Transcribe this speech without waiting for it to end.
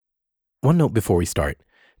One note before we start.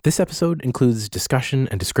 This episode includes discussion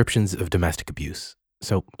and descriptions of domestic abuse,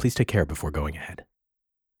 so please take care before going ahead.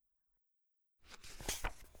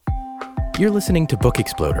 You're listening to Book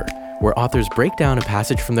Exploder, where authors break down a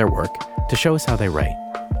passage from their work to show us how they write.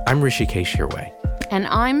 I'm Rishikesh Hirway. And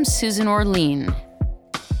I'm Susan Orlean.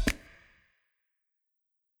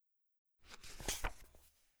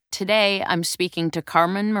 Today, I'm speaking to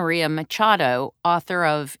Carmen Maria Machado, author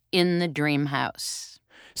of In the Dream House.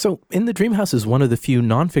 So, In the Dream House is one of the few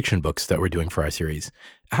nonfiction books that we're doing for our series.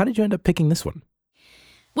 How did you end up picking this one?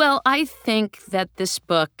 Well, I think that this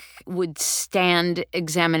book would stand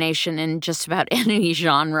examination in just about any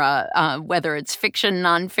genre, whether it's fiction,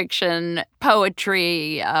 nonfiction,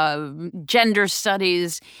 poetry, gender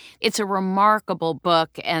studies. It's a remarkable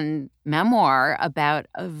book and memoir about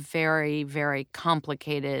a very, very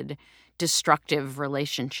complicated, destructive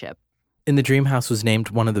relationship. In the Dream House was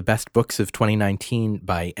named one of the best books of 2019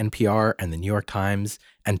 by NPR and the New York Times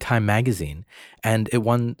and Time Magazine, and it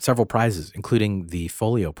won several prizes, including the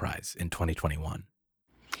Folio Prize in 2021.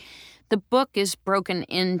 The book is broken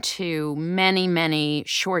into many, many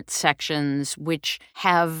short sections which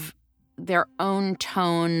have their own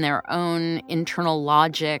tone, their own internal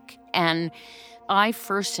logic, and I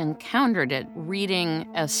first encountered it reading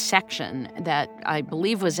a section that I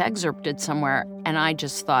believe was excerpted somewhere, and I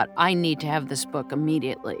just thought, I need to have this book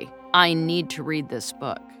immediately. I need to read this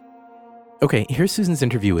book. Okay, here's Susan's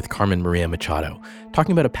interview with Carmen Maria Machado,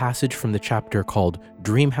 talking about a passage from the chapter called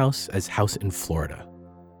Dream House as House in Florida.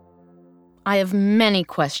 I have many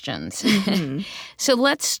questions. So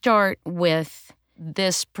let's start with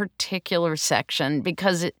this particular section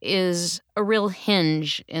because it is a real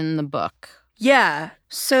hinge in the book. Yeah.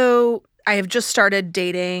 So I have just started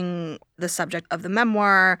dating the subject of the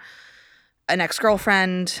memoir, an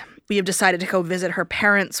ex-girlfriend. We have decided to go visit her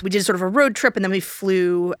parents. We did sort of a road trip, and then we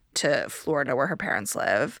flew to Florida where her parents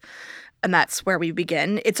live. And that's where we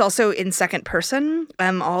begin. It's also in second person.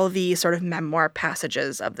 All the sort of memoir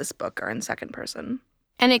passages of this book are in second person.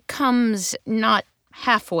 And it comes not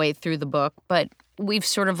halfway through the book, but we've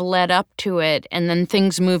sort of led up to it, and then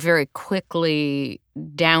things move very quickly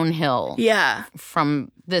downhill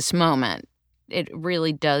from this moment. It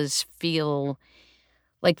really does feel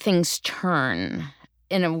like things turn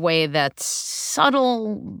in a way that's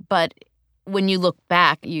subtle, but when you look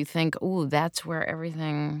back, you think, ooh, that's where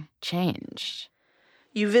everything changed.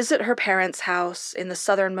 You visit her parents' house in the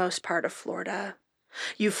southernmost part of Florida.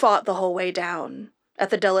 You fought the whole way down. At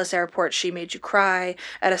the Dulles airport, she made you cry.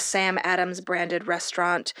 At a Sam Adams-branded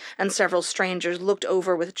restaurant, and several strangers looked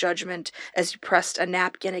over with judgment as you pressed a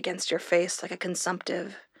napkin against your face like a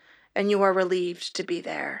consumptive. And you are relieved to be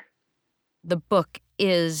there. The book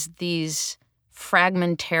is these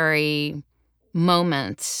fragmentary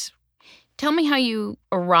moments. Tell me how you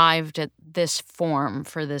arrived at this form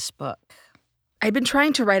for this book. I'd been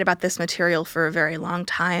trying to write about this material for a very long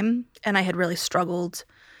time, and I had really struggled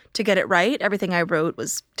to get it right. Everything I wrote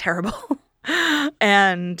was terrible.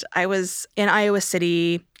 And I was in Iowa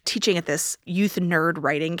City teaching at this youth nerd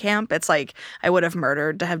writing camp. It's like I would have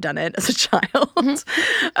murdered to have done it as a child.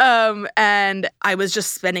 And I was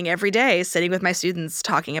just spending every day sitting with my students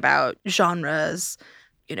talking about genres,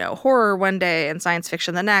 horror one day and science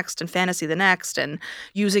fiction the next and fantasy the next, and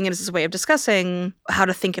using it as a way of discussing how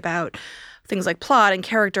to think about things like plot and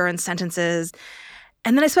character and sentences.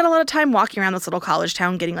 And then I spent a lot of time walking around this little college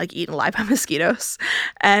town getting eaten alive by mosquitoes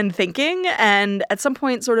and thinking. And at some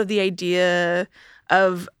point, sort of the idea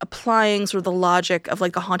of applying sort of the logic of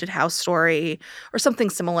the haunted house story or something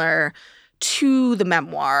similar to the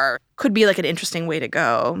memoir could be an interesting way to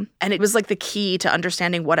go. And it was the key to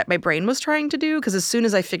understanding what my brain was trying to do, because as soon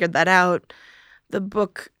as I figured that out, the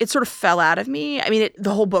book, it sort of fell out of me. I mean,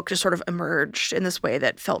 the whole book just sort of emerged in this way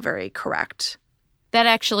that felt very correct. That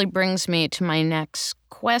actually brings me to my next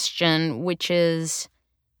question, which is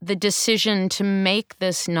the decision to make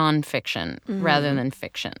this nonfiction rather than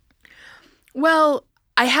fiction. Well,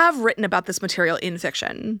 I have written about this material in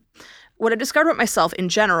fiction. What I discovered about myself in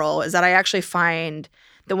general is that I actually find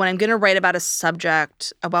that when I'm going to write about a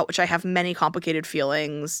subject about which I have many complicated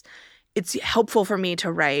feelings, it's helpful for me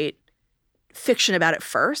to write fiction about it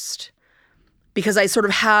first, because I sort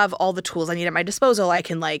of have all the tools I need at my disposal. I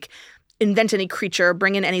can invent any creature,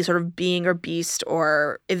 bring in any sort of being or beast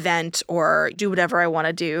or event, or do whatever I want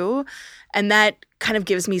to do. And that kind of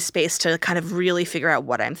gives me space to kind of really figure out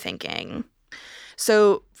what I'm thinking.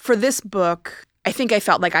 So for this book, I think I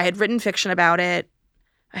felt like I had written fiction about it.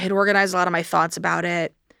 I had organized a lot of my thoughts about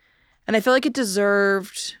it. And I felt like it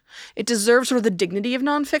deserved sort of the dignity of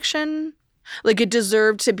nonfiction. Like, it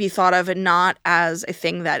deserved to be thought of and not as a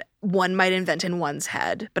thing that one might invent in one's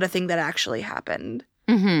head, but a thing that actually happened.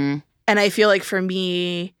 Mm-hmm. And I feel like for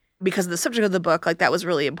me, because of the subject of the book, like, that was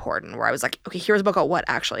really important, where I was like, okay, here's a book about what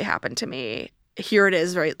actually happened to me. Here it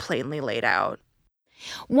is, very plainly laid out.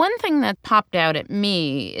 One thing that popped out at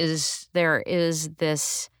me is there is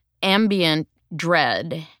this ambient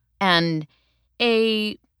dread and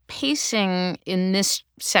a pacing in this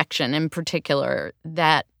section in particular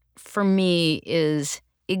that for me is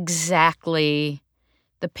exactly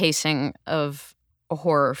the pacing of a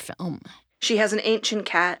horror film. She has an ancient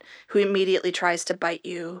cat who immediately tries to bite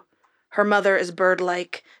you. Her mother is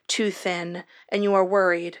bird-like, too thin, and you are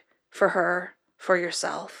worried for her, for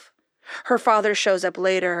yourself. Her father shows up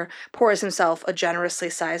later, pours himself a generously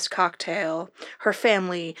sized cocktail. Her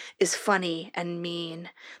family is funny and mean.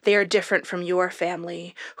 They are different from your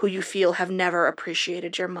family, who you feel have never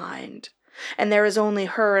appreciated your mind. And there is only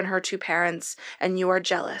her and her two parents, and you are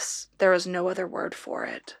jealous. There is no other word for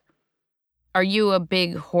it. Are you a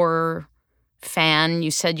big horror fan?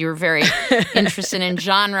 You said you were very interested in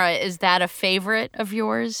genre. Is that a favorite of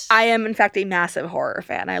yours? I am, in fact, a massive horror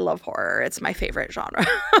fan. I love horror. It's my favorite genre.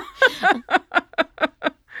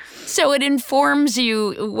 So it informs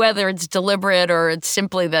you, whether it's deliberate or it's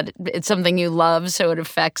simply that it's something you love, so it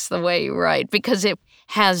affects the way you write. Because it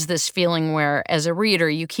has this feeling where, as a reader,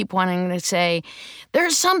 you keep wanting to say,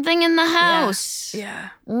 there's something in the house. Yeah.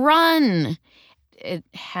 Run. It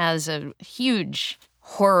has a huge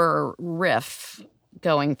horror riff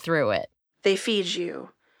going through it. They feed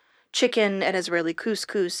you chicken and Israeli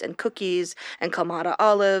couscous and cookies and Kalamata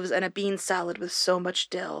olives and a bean salad with so much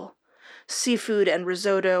dill. Seafood and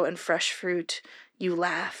risotto and fresh fruit. You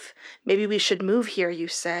laugh. Maybe we should move here, you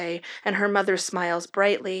say, and her mother smiles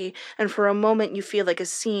brightly, and for a moment you feel like a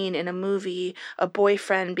scene in a movie, a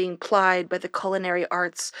boyfriend being plied by the culinary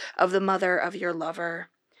arts of the mother of your lover.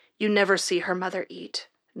 You never see her mother eat,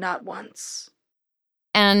 not once.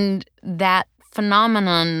 And that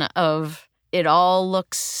phenomenon of it all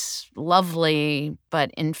looks lovely,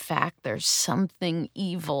 but in fact there's something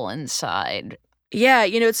evil inside. Yeah,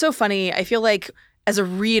 it's so funny. I feel like as a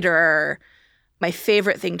reader, my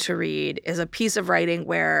favorite thing to read is a piece of writing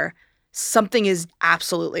where something is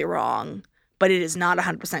absolutely wrong, but it is not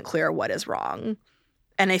 100% clear what is wrong.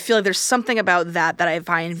 And I feel like there's something about that I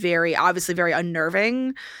find obviously very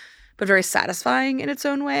unnerving, but very satisfying in its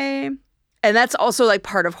own way. And that's also like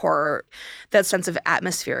part of horror, that sense of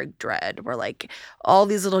atmospheric dread where like all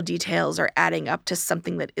these little details are adding up to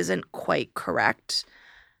something that isn't quite correct.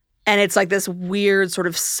 And it's like this weird sort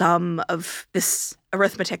of sum of this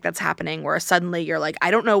arithmetic that's happening where suddenly you're like, I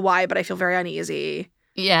don't know why, but I feel very uneasy.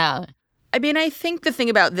 Yeah. I mean, I think the thing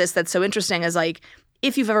about this that's so interesting is like,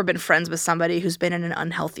 if you've ever been friends with somebody who's been in an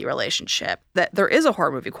unhealthy relationship, that there is a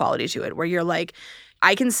horror movie quality to it where you're like,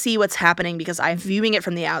 I can see what's happening because I'm viewing it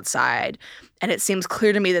from the outside and it seems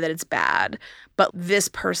clear to me that it's bad. But this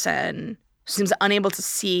person seems unable to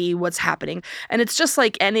see what's happening. And it's just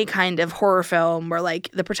like any kind of horror film where like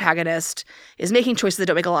the protagonist is making choices that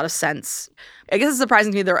don't make a lot of sense. I guess it's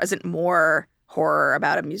surprising to me there isn't more horror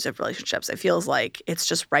about abusive relationships. It feels like it's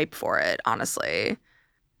just ripe for it, honestly.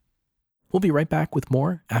 We'll be right back with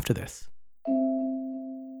more after this.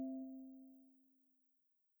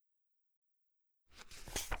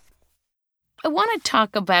 I want to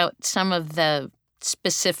talk about some of the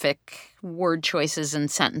specific word choices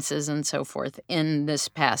and sentences and so forth in this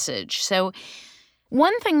passage. So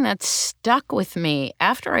one thing that stuck with me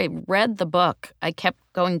after I read the book, I kept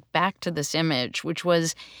going back to this image, which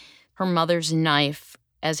was her mother's knife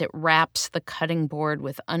as it wraps the cutting board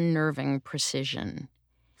with unnerving precision.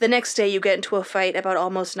 The next day you get into a fight about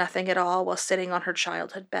almost nothing at all while sitting on her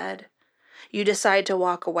childhood bed. You decide to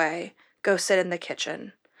walk away, go sit in the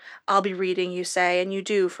kitchen. I'll be reading, you say, and you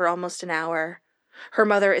do for almost an hour. Her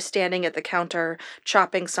mother is standing at the counter,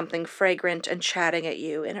 chopping something fragrant and chatting at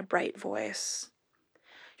you in a bright voice.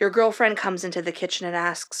 Your girlfriend comes into the kitchen and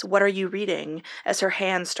asks, "What are you reading?" as her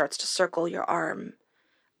hand starts to circle your arm.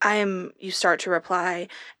 You start to reply,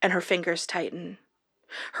 and her fingers tighten.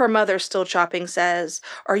 Her mother, still chopping, says,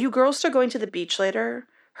 "Are you girls still going to the beach later?"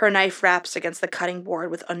 Her knife raps against the cutting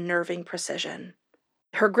board with unnerving precision.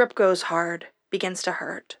 Her grip goes hard, begins to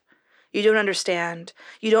hurt. You don't understand.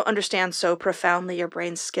 You don't understand so profoundly your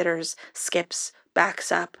brain skitters, skips,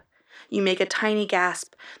 backs up. You make a tiny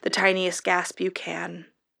gasp, the tiniest gasp you can.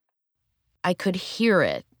 I could hear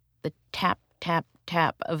it, the tap, tap,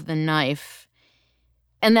 tap of the knife.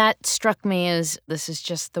 And that struck me as this is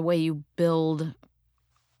just the way you build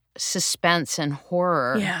suspense and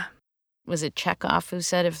horror. Yeah. Was it Chekhov who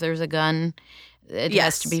said if there's a gun, it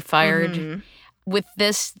has to be fired? Mm-hmm. with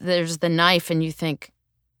this, there's the knife, and you think,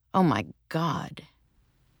 oh my God.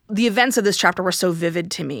 The events of this chapter were so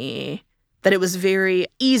vivid to me that it was very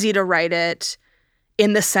easy to write it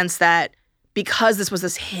in the sense that because this was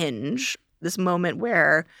this hinge, this moment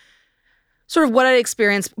where sort of what I'd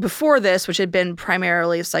experienced before this, which had been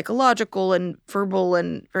primarily psychological and verbal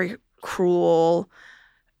and very cruel,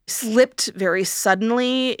 slipped very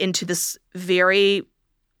suddenly into this very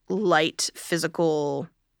light physical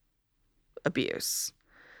abuse.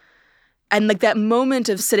 And like that moment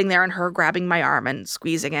of sitting there and her grabbing my arm and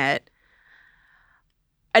squeezing it.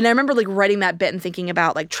 And I remember like writing that bit and thinking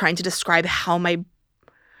about like trying to describe how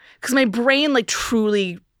because my brain like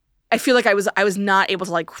truly, I feel like I was not able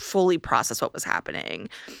to like fully process what was happening.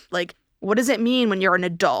 Like, what does it mean when you're an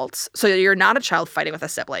adult? So you're not a child fighting with a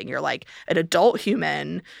sibling. You're like an adult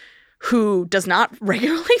human who does not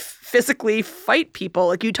regularly physically fight people.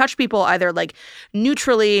 Like you touch people either like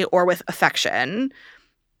neutrally or with affection.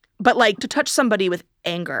 But like to touch somebody with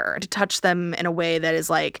anger, to touch them in a way that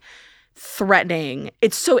is like threatening,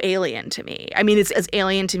 it's so alien to me. I mean, it's as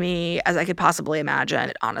alien to me as I could possibly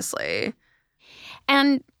imagine, honestly.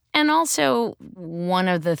 And also one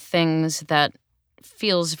of the things that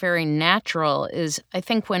feels very natural is I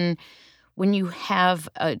think when you have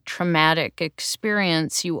a traumatic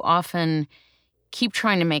experience, you often keep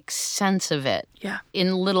trying to make sense of it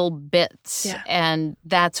in little bits. Yeah. And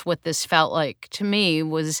that's what this felt like to me,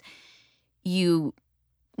 was you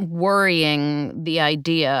worrying the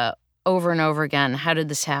idea over and over again. How did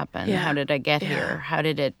this happen? Yeah. How did I get here? How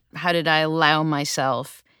did I allow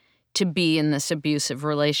myself to be in this abusive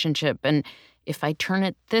relationship? And if I turn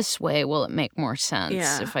it this way, will it make more sense?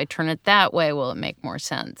 Yeah. If I turn it that way, will it make more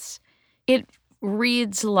sense? It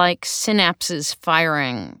reads like synapses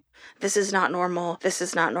firing. This is not normal. This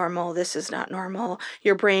is not normal. This is not normal.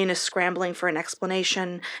 Your brain is scrambling for an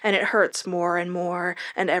explanation, and it hurts more and more,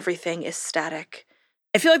 and everything is static.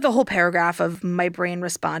 I feel like the whole paragraph of my brain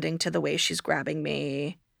responding to the way she's grabbing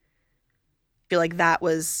me, I feel like that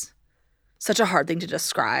was such a hard thing to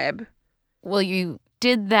describe. Well, you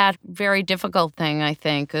did that very difficult thing, I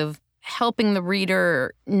think, of helping the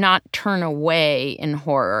reader not turn away in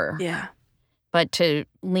horror. Yeah. But to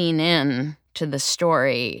lean in to the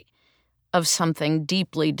story of something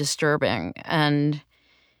deeply disturbing. And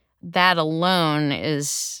that alone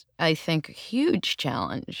is, I think, a huge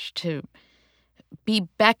challenge, to be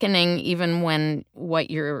beckoning even when what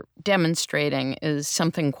you're demonstrating is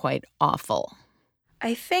something quite awful.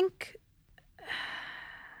 I think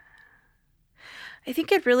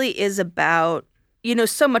it really is about,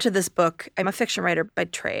 so much of this book, I'm a fiction writer by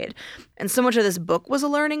trade, and so much of this book was a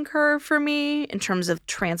learning curve for me in terms of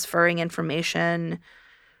transferring information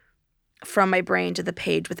from my brain to the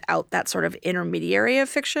page without that sort of intermediary of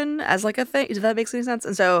fiction as like a thing. Does that make any sense?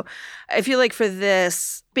 And so I feel like for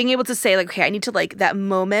this, being able to say like, okay, I need to like that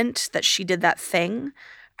moment that she did that thing,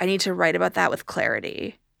 I need to write about that with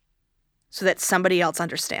clarity so that somebody else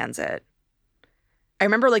understands it. I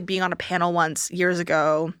remember like being on a panel once years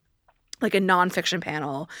ago, like a nonfiction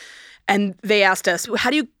panel, and they asked us,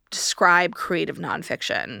 how do you describe creative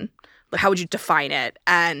nonfiction? Like, how would you define it?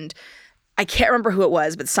 And I can't remember who it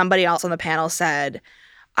was, but somebody else on the panel said,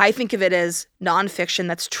 I think of it as nonfiction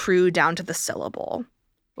that's true down to the syllable.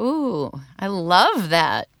 Ooh, I love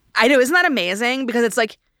that. I know. Isn't that amazing? Because it's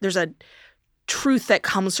like there's a truth that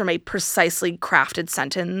comes from a precisely crafted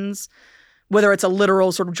sentence, whether it's a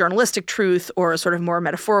literal sort of journalistic truth or a sort of more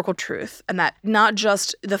metaphorical truth. And that not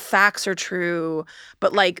just the facts are true,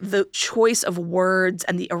 but like the choice of words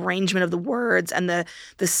and the arrangement of the words and the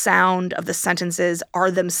sound of the sentences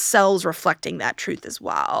are themselves reflecting that truth as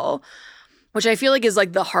well, which I feel like is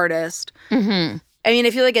like the hardest. Mm-hmm. I mean,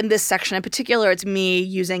 I feel like in this section in particular, it's me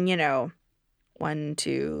using, 1,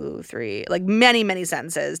 2, 3, like many, many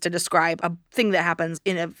sentences to describe a thing that happens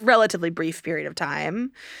in a relatively brief period of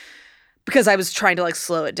time. Because I was trying to like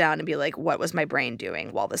slow it down and be like, what was my brain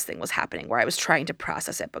doing while this thing was happening, where I was trying to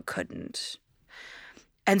process it but couldn't.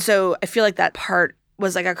 And so I feel like that part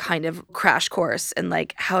was like a kind of crash course in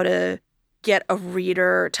like how to get a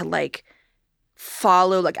reader to like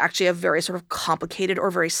follow like actually a very sort of complicated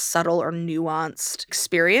or very subtle or nuanced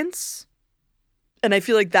experience. And I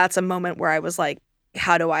feel like that's a moment where I was like,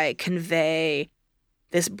 how do I convey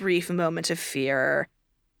this brief moment of fear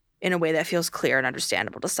in a way that feels clear and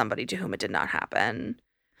understandable to somebody to whom it did not happen?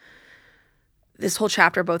 This whole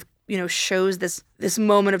chapter both, shows this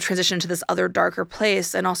moment of transition to this other darker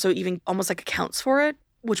place and also even almost like accounts for it,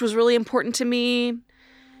 which was really important to me.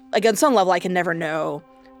 Like on some level, I can never know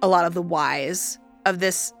a lot of the whys of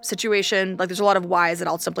this situation. Like there's a lot of whys that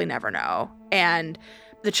I'll simply never know. And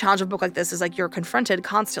The challenge of a book like this is like you're confronted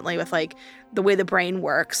constantly with like the way the brain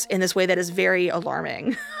works in this way that is very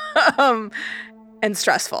alarming and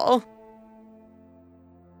stressful.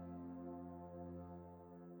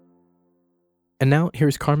 And now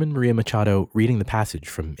here's Carmen Maria Machado reading the passage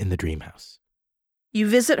from In the Dream House. You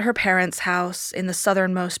visit her parents' house in the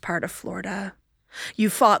southernmost part of Florida. You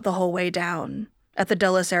fought the whole way down. At the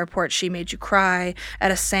Dulles airport, she made you cry.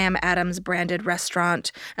 At a Sam Adams branded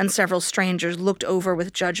restaurant, and several strangers looked over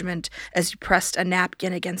with judgment as you pressed a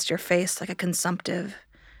napkin against your face like a consumptive,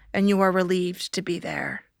 and you are relieved to be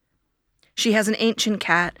there. She has an ancient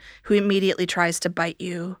cat who immediately tries to bite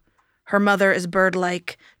you. Her mother is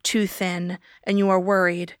bird-like, too thin, and you are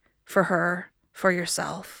worried for her, for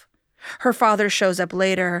yourself. Her father shows up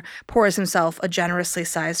later, pours himself a generously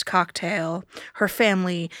sized cocktail. Her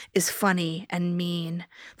family is funny and mean.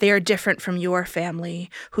 They are different from your family,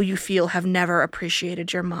 who you feel have never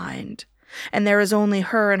appreciated your mind. And there is only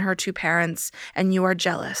her and her two parents, and you are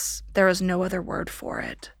jealous. There is no other word for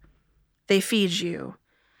it. They feed you.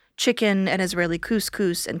 Chicken and Israeli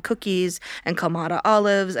couscous and cookies and Kalamata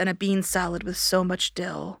olives and a bean salad with so much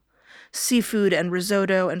dill. Seafood and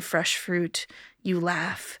risotto and fresh fruit. You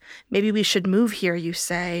laugh. Maybe we should move here, you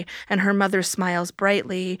say, and her mother smiles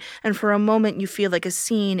brightly, and for a moment you feel like a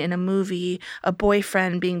scene in a movie, a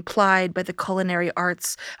boyfriend being plied by the culinary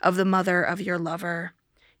arts of the mother of your lover.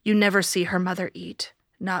 You never see her mother eat,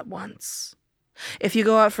 not once. If you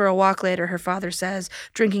go out for a walk later, her father says,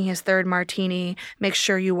 drinking his third martini, make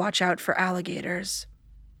sure you watch out for alligators.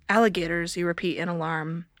 Alligators, you repeat in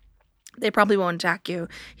alarm. They probably won't attack you,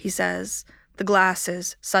 he says. The glass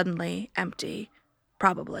is suddenly empty.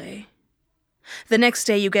 Probably. The next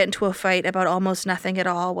day you get into a fight about almost nothing at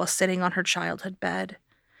all while sitting on her childhood bed.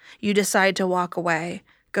 You decide to walk away,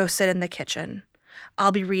 go sit in the kitchen.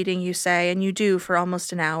 I'll be reading, you say, and you do for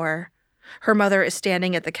almost an hour. Her mother is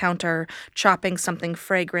standing at the counter, chopping something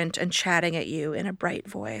fragrant and chatting at you in a bright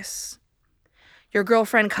voice. Your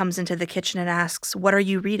girlfriend comes into the kitchen and asks, "What are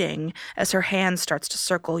you reading?" as her hand starts to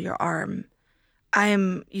circle your arm.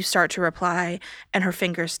 You start to reply, and her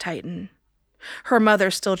fingers tighten. Her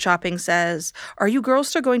mother, still chopping, says, "Are you girls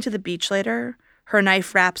still going to the beach later?" Her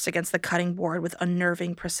knife raps against the cutting board with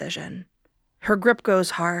unnerving precision. Her grip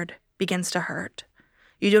goes hard, begins to hurt.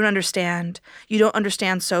 You don't understand. You don't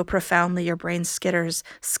understand so profoundly your brain skitters,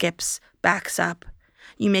 skips, backs up.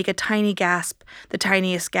 You make a tiny gasp, the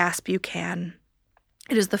tiniest gasp you can.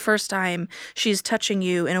 It is the first time she is touching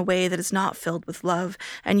you in a way that is not filled with love,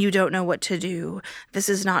 and you don't know what to do. This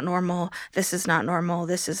is not normal. This is not normal.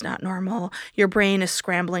 This is not normal. Your brain is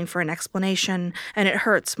scrambling for an explanation, and it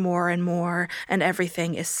hurts more and more, and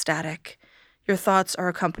everything is static. Your thoughts are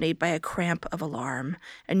accompanied by a cramp of alarm,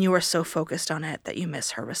 and you are so focused on it that you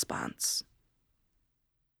miss her response.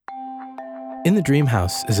 In the Dream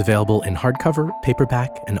House is available in hardcover,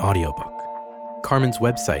 paperback, and audiobook. Carmen's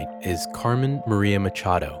website is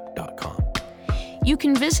carmenmariamachado.com. You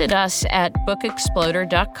can visit us at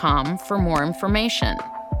bookexploder.com for more information.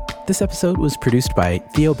 This episode was produced by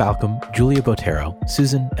Theo Balcom, Julia Botero,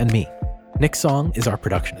 Susan, and me. Nick Song is our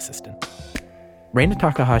production assistant. Reina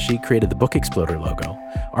Takahashi created the Book Exploder logo.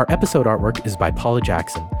 Our episode artwork is by Paula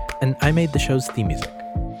Jackson, and I made the show's theme music.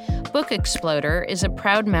 Book Exploder is a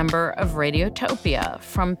proud member of Radiotopia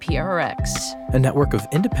from PRX, a network of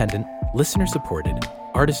independent, listener-supported,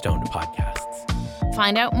 artist-owned podcasts.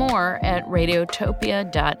 Find out more at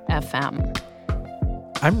radiotopia.fm.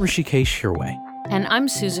 I'm Rishikesh Hirway. And I'm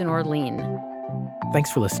Susan Orlean.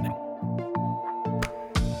 Thanks for listening.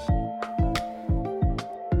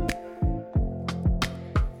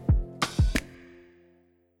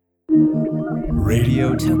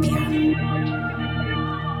 Radiotopia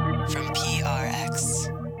from PRX.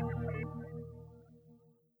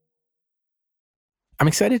 I'm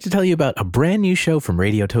excited to tell you about a brand new show from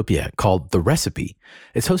Radiotopia called The Recipe.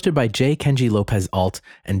 It's hosted by J. Kenji Lopez-Alt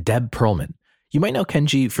and Deb Perlman. You might know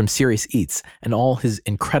Kenji from Serious Eats and all his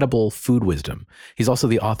incredible food wisdom. He's also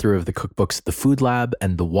the author of the cookbooks The Food Lab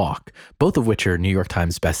and The Walk, both of which are New York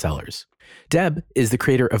Times bestsellers. Deb is the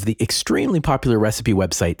creator of the extremely popular recipe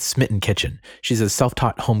website Smitten Kitchen. She's a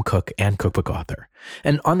self-taught home cook and cookbook author.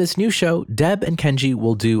 And on this new show, Deb and Kenji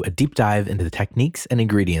will do a deep dive into the techniques and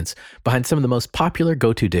ingredients behind some of the most popular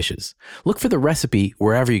go-to dishes. Look for The Recipe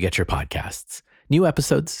wherever you get your podcasts. New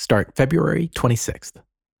episodes start February 26th.